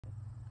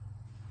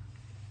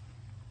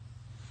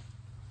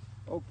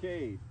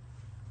Okay,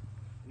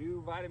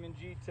 new vitamin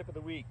G tip of the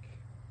week.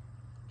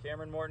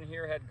 Cameron Morton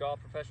here, head golf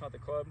professional at the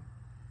club.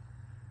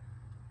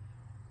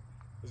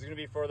 This is going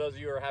to be for those of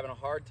you who are having a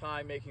hard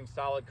time making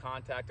solid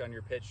contact on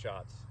your pitch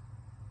shots.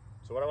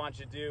 So what I want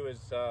you to do is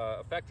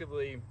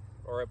effectively,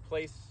 or a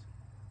place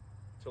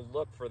to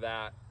look for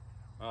that,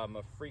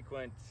 a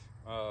frequent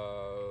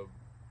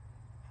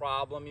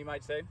problem, you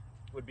might say,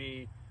 would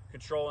be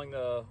controlling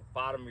the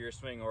bottom of your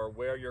swing or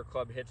where your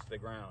club hits the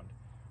ground.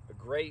 A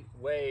great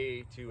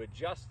way to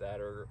adjust that,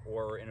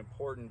 or an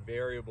important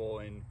variable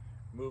in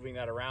moving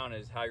that around,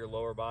 is how your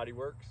lower body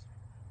works.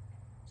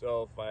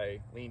 So if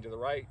I lean to the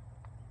right,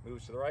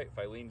 moves to the right. If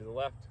I lean to the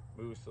left,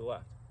 moves to the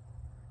left.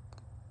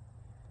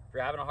 If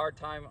you're having a hard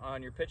time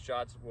on your pitch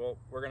shots, well,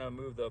 we're going to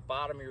move the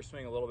bottom of your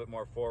swing a little bit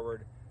more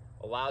forward.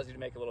 Allows you to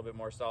make a little bit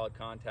more solid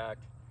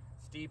contact.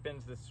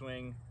 Steepens the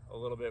swing a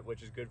little bit,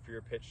 which is good for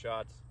your pitch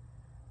shots.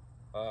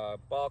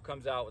 Ball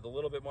comes out with a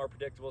little bit more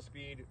predictable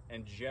speed,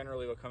 and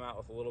generally will come out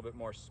with a little bit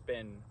more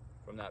spin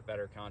from that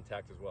better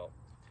contact as well.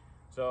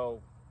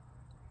 So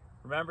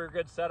remember,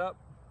 good setup.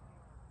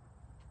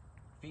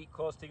 Feet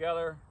close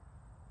together.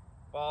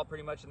 Ball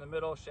pretty much in the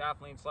middle.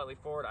 Shaft lean slightly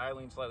forward. I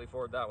lean slightly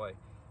forward that way.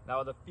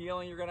 Now the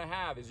feeling you're going to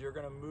have is you're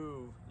going to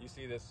move. You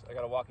see this, I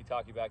got a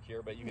walkie-talkie back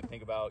here, but you can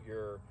think about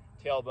your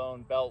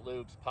tailbone, belt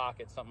loops,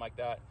 pockets, something like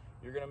that.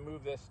 You're going to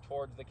move this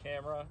towards the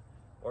camera,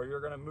 or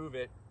you're going to move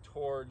it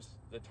towards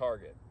the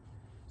target.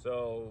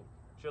 So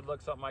it should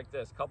look something like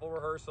this. Couple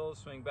rehearsals,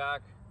 swing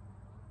back,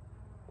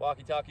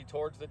 walkie-talkie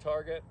towards the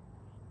target.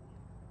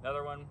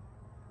 Another one,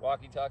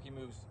 walkie-talkie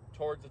moves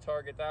towards the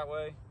target that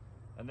way,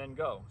 and then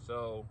go.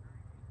 So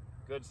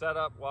good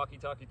setup,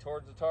 walkie-talkie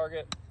towards the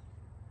target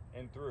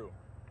and through.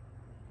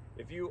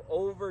 If you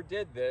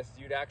overdid this,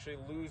 you'd actually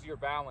lose your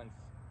balance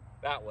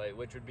that way,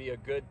 which would be a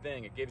good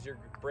thing. It gives your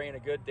brain a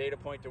good data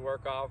point to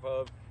work off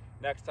of.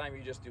 Next time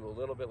you just do a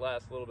little bit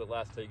less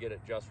till you get it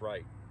just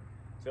right.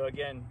 So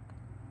again,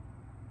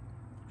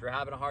 if you're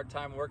having a hard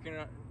time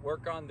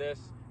work on this,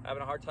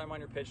 having a hard time on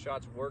your pitch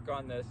shots, work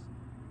on this.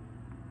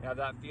 You have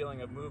that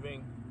feeling of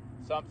moving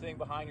something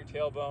behind your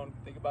tailbone.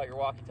 Think about your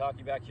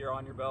walkie-talkie back here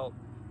on your belt.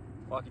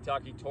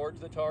 Walkie-talkie towards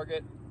the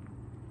target.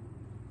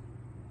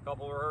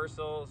 Couple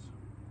rehearsals,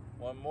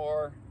 one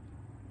more,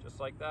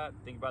 just like that.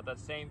 Think about that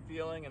same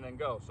feeling and then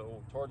go.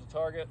 So towards the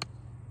target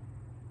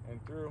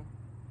and through.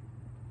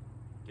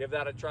 Give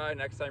that a try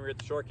next time you're at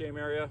the short game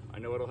area. I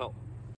know it'll help.